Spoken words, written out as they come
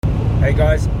Hey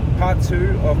guys, part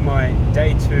 2 of my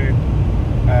day 2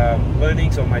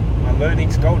 learnings, or my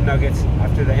learnings, gold nuggets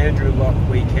after the Andrew Locke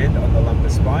weekend on the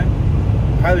lumbar spine.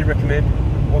 Highly recommend,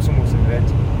 awesome event.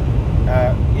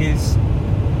 Is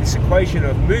this equation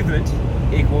of movement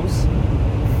equals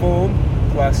form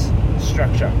plus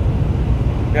structure.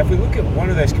 Now if we look at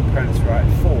one of those components,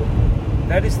 right, form,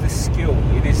 that is the skill,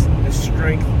 it is the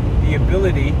strength, the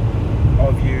ability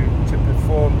of you to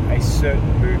perform a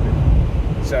certain movement.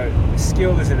 So the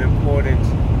skill is an important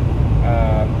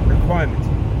requirement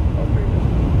of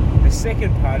movement. The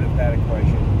second part of that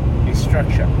equation is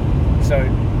structure. So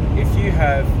if you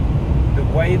have the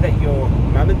way that your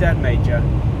mum and dad made you,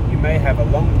 you may have a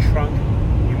long trunk,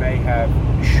 you may have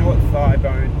a short thigh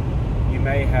bone, you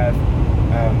may have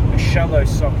a shallow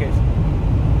socket.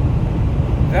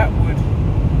 That would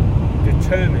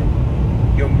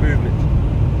determine your movement.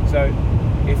 So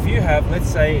if you have, let's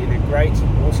say in a great,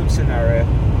 awesome scenario,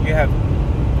 you have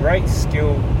great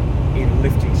skill in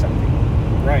lifting something.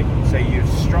 Great. So you're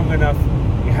strong enough,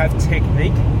 you have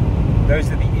technique. Those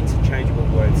are the interchangeable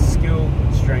words. Skill,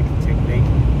 strength, technique.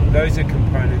 Those are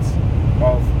components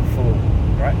of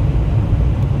form, right?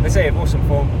 Let's say you have awesome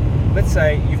form. Let's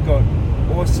say you've got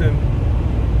awesome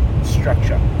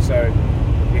structure. So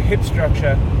your hip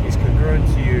structure is congruent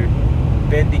to you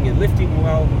bending and lifting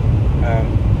well,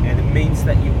 and it means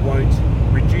that you won't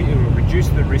reduce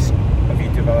the risk of you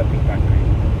developing back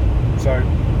pain. So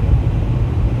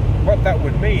what that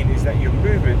would mean is that your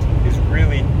movement is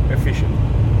really efficient.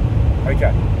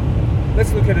 Okay,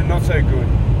 let's look at a not so good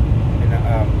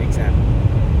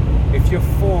example. If your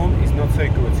form is not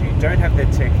so good, so you don't have the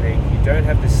technique, you don't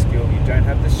have the skill, you don't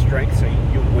have the strength, so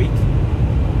you're weak.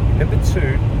 Number 2,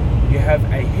 you have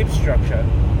a hip structure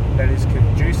that is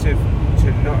conducive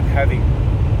to not having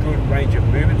good range of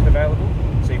movement available.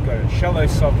 So you've got a shallow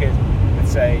socket,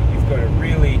 let's say you've got a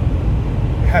really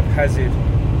haphazard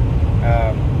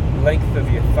length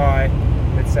of your thigh,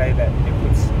 let's say that it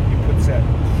puts a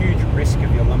huge risk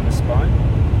of your lumbar spine.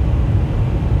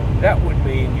 That would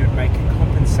mean you'd make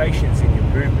compensations in your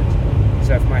movement.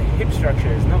 So if my hip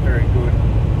structure is not very good,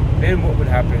 then what would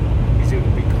happen is it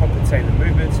would be compensating the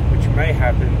movements, which may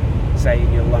happen, say,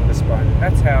 in your lumbar spine. And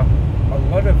that's how a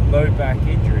lot of low back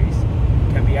injuries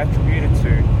can be attributed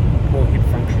to poor hip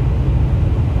function.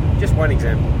 Just one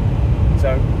example.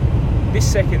 So this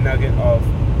second nugget of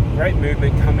great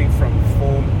movement coming from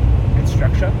form and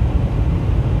structure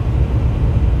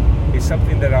is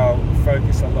something that I'll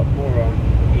focus a lot more on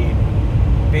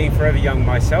in being forever young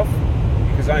myself,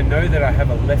 because I know that I have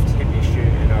a left hip issue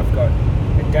and I've got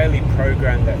a daily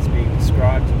program that's being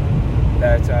prescribed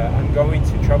that I'm going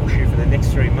to troubleshoot for the next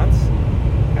 3 months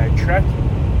and track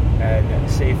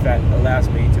and see if that allows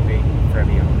me to be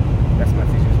forever young. That's my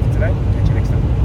physios for today. Catch you next time.